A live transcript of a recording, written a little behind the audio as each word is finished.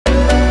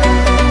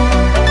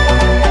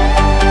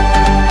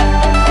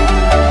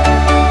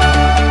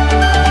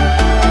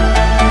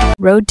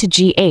Road to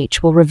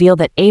GH will reveal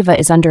that Ava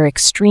is under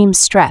extreme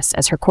stress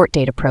as her court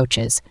date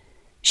approaches.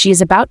 She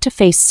is about to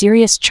face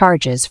serious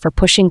charges for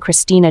pushing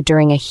Kristina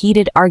during a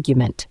heated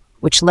argument,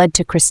 which led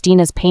to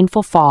Kristina's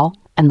painful fall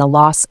and the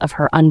loss of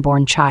her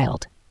unborn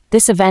child.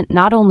 This event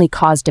not only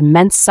caused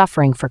immense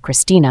suffering for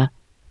Kristina,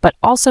 but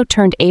also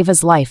turned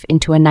Ava's life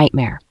into a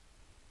nightmare.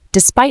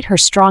 Despite her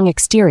strong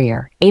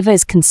exterior, Ava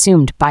is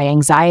consumed by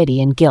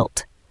anxiety and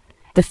guilt.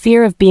 The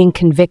fear of being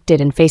convicted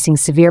and facing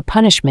severe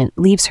punishment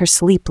leaves her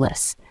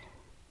sleepless.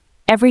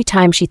 Every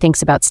time she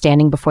thinks about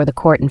standing before the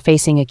court and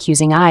facing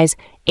accusing eyes,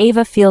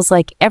 Ava feels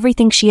like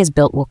everything she has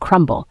built will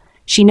crumble.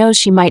 She knows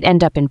she might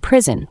end up in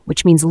prison,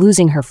 which means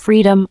losing her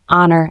freedom,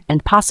 honor,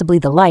 and possibly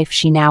the life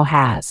she now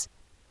has.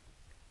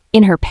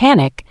 In her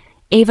panic,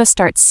 Ava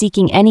starts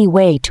seeking any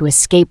way to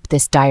escape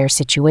this dire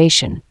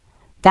situation.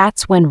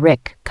 That's when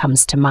Ric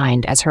comes to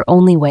mind as her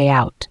only way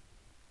out.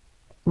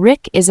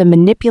 Ric is a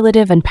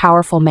manipulative and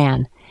powerful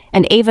man,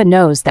 and Ava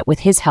knows that with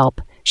his help,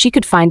 she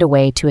could find a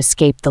way to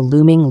escape the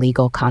looming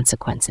legal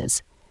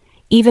consequences.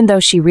 Even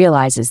though she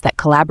realizes that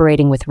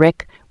collaborating with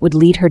Ric would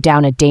lead her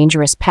down a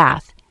dangerous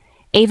path,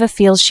 Ava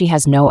feels she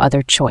has no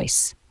other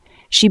choice.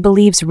 She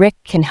believes Ric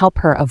can help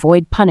her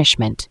avoid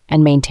punishment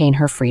and maintain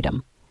her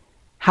freedom.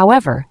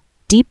 However,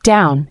 deep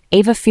down,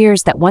 Ava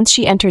fears that once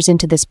she enters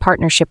into this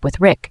partnership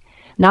with Ric,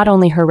 not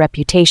only her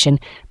reputation,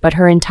 but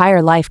her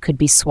entire life could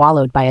be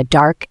swallowed by a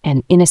dark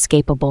and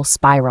inescapable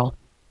spiral.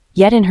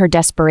 Yet in her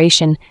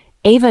desperation,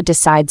 Ava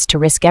decides to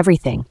risk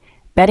everything,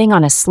 betting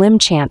on a slim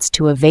chance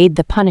to evade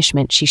the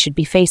punishment she should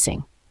be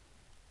facing.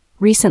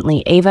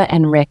 Recently, Ava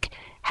and Ric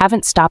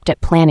haven't stopped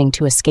at planning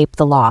to escape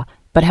the law,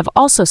 but have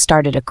also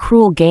started a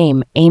cruel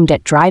game aimed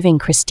at driving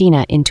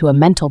Kristina into a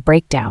mental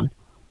breakdown.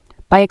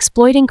 By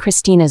exploiting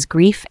Kristina's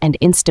grief and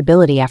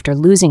instability after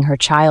losing her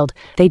child,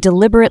 they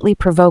deliberately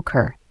provoke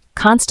her,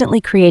 constantly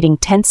creating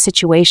tense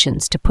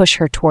situations to push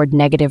her toward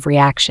negative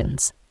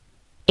reactions.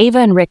 Ava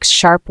and Ric's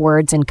sharp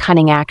words and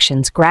cunning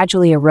actions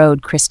gradually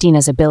erode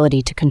Kristina's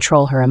ability to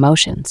control her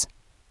emotions.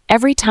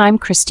 Every time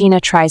Kristina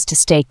tries to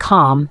stay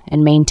calm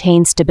and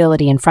maintain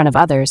stability in front of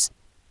others,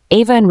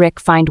 Ava and Ric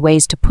find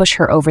ways to push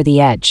her over the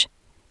edge.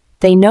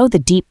 They know the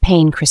deep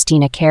pain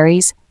Kristina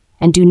carries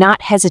and do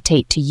not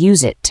hesitate to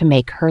use it to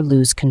make her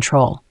lose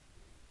control.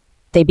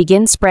 They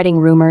begin spreading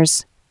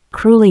rumors,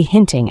 cruelly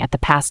hinting at the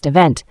past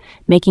event,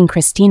 making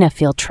Kristina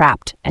feel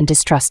trapped and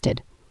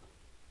distrusted.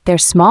 Their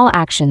small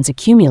actions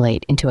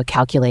accumulate into a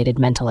calculated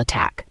mental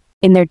attack.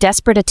 In their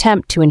desperate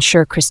attempt to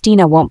ensure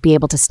Kristina won't be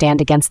able to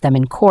stand against them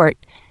in court,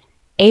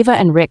 Ava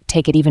and Ric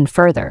take it even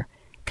further,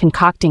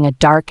 concocting a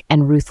dark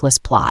and ruthless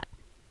plot.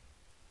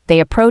 They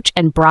approach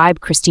and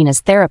bribe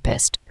Kristina's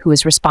therapist, who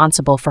is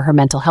responsible for her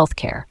mental health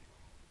care.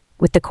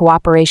 With the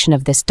cooperation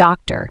of this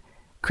doctor,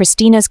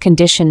 Kristina's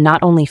condition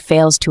not only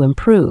fails to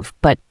improve,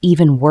 but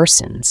even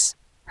worsens.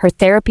 Her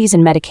therapies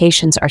and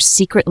medications are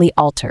secretly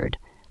altered,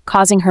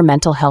 causing her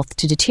mental health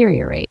to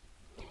deteriorate.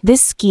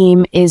 This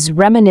scheme is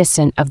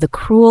reminiscent of the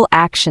cruel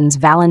actions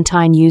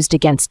Valentine used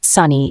against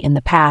Sunny in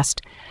the past,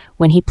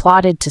 when he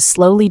plotted to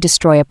slowly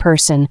destroy a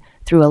person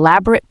through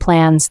elaborate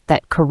plans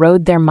that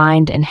corrode their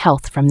mind and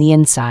health from the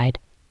inside.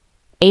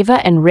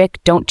 Ava and Ric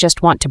don't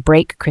just want to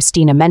break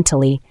Kristina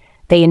mentally,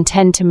 they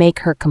intend to make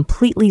her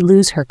completely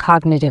lose her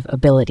cognitive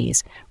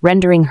abilities,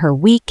 rendering her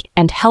weak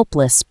and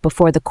helpless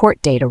before the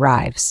court date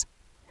arrives.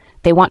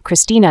 They want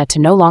Kristina to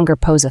no longer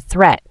pose a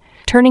threat,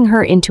 turning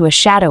her into a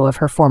shadow of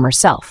her former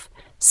self,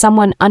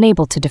 someone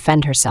unable to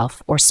defend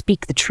herself or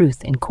speak the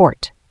truth in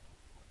court.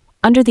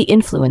 Under the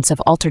influence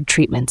of altered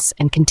treatments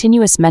and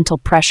continuous mental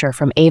pressure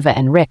from Ava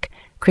and Ric,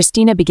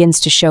 Kristina begins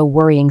to show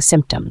worrying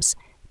symptoms: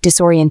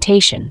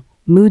 disorientation,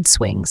 mood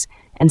swings,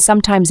 and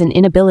sometimes an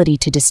inability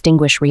to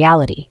distinguish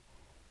reality.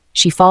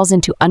 She falls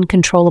into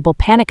uncontrollable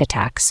panic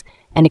attacks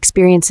and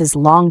experiences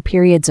long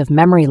periods of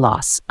memory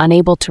loss,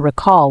 unable to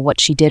recall what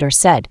she did or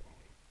said.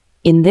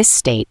 In this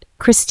state,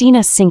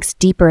 Kristina sinks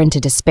deeper into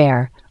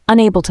despair,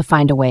 unable to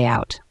find a way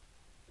out.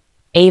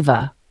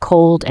 Ava,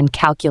 cold and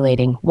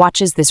calculating,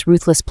 watches this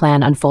ruthless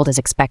plan unfold as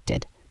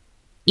expected.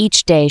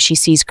 Each day she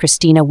sees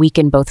Kristina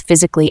weaken both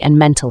physically and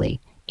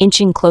mentally,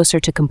 inching closer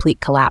to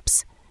complete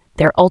collapse.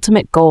 Their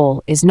ultimate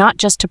goal is not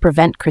just to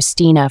prevent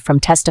Kristina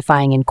from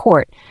testifying in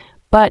court,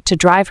 but to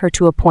drive her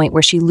to a point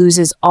where she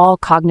loses all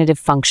cognitive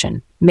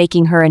function,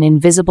 making her an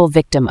invisible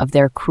victim of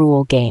their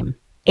cruel game.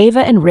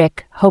 Ava and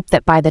Ric hope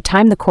that by the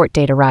time the court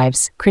date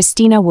arrives,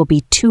 Kristina will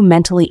be too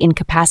mentally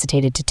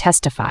incapacitated to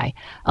testify,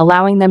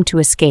 allowing them to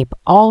escape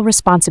all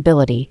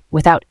responsibility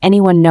without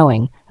anyone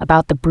knowing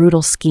about the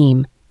brutal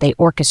scheme they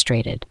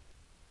orchestrated.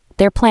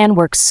 Their plan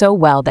works so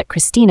well that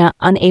Kristina,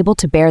 unable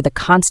to bear the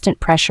constant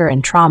pressure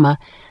and trauma,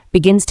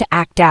 begins to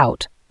act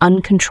out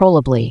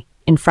uncontrollably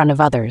in front of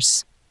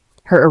others.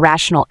 Her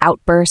irrational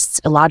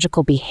outbursts,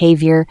 illogical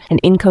behavior, and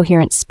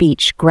incoherent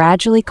speech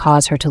gradually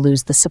cause her to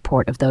lose the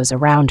support of those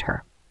around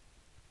her.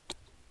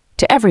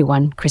 To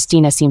everyone,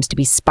 Kristina seems to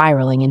be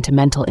spiraling into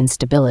mental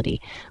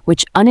instability,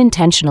 which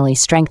unintentionally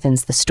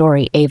strengthens the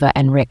story Ava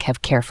and Ric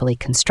have carefully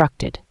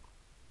constructed.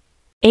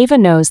 Ava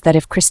knows that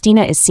if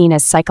Kristina is seen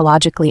as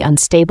psychologically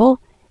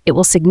unstable, it It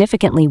will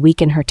significantly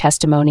weaken her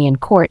testimony in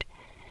court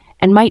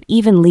and might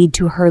even lead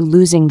to her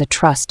losing the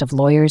trust of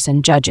lawyers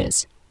and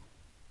judges.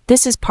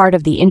 This is part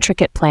of the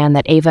intricate plan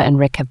that Ava and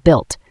Ric have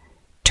built,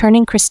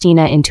 turning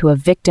Kristina into a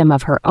victim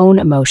of her own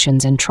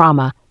emotions and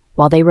trauma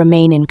while they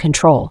remain in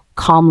control,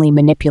 calmly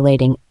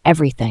manipulating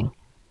everything.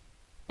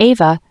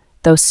 Ava,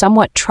 though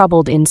somewhat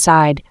troubled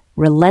inside,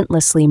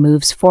 relentlessly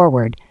moves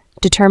forward,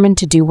 determined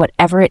to do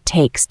whatever it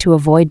takes to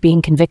avoid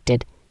being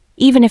convicted,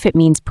 even if it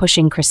means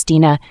pushing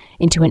Kristina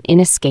into an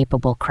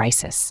inescapable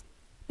crisis.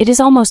 It is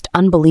almost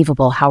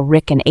unbelievable how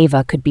Ric and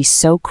Ava could be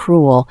so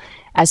cruel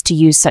as to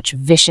use such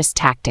vicious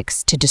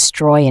tactics to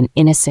destroy an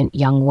innocent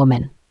young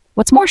woman.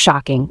 What's more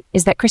shocking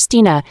is that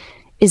Kristina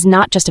is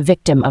not just a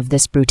victim of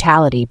this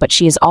brutality, but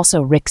she is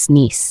also Ric's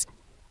niece.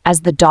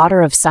 As the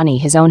daughter of Sonny,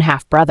 his own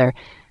half-brother,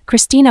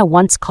 Kristina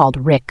once called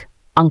Ric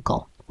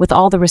uncle, with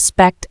all the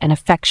respect and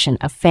affection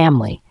of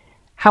family.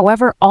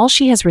 However, all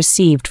she has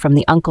received from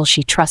the uncle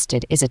she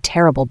trusted is a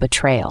terrible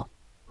betrayal.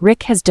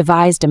 Ric has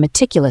devised a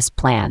meticulous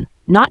plan,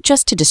 not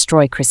just to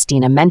destroy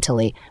Kristina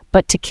mentally,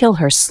 but to kill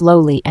her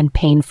slowly and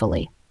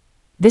painfully.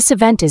 This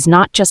event is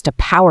not just a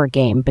power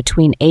game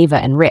between Ava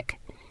and Ric.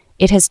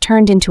 It has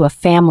turned into a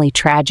family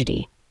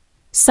tragedy.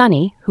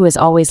 Sonny, who has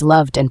always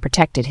loved and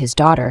protected his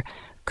daughter,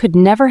 could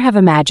never have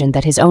imagined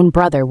that his own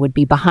brother would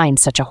be behind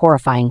such a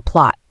horrifying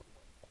plot.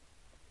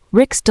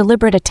 Ric's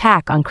deliberate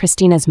attack on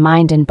Kristina's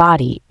mind and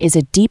body is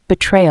a deep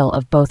betrayal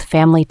of both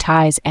family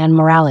ties and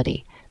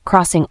morality,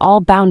 crossing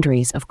all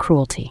boundaries of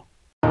cruelty.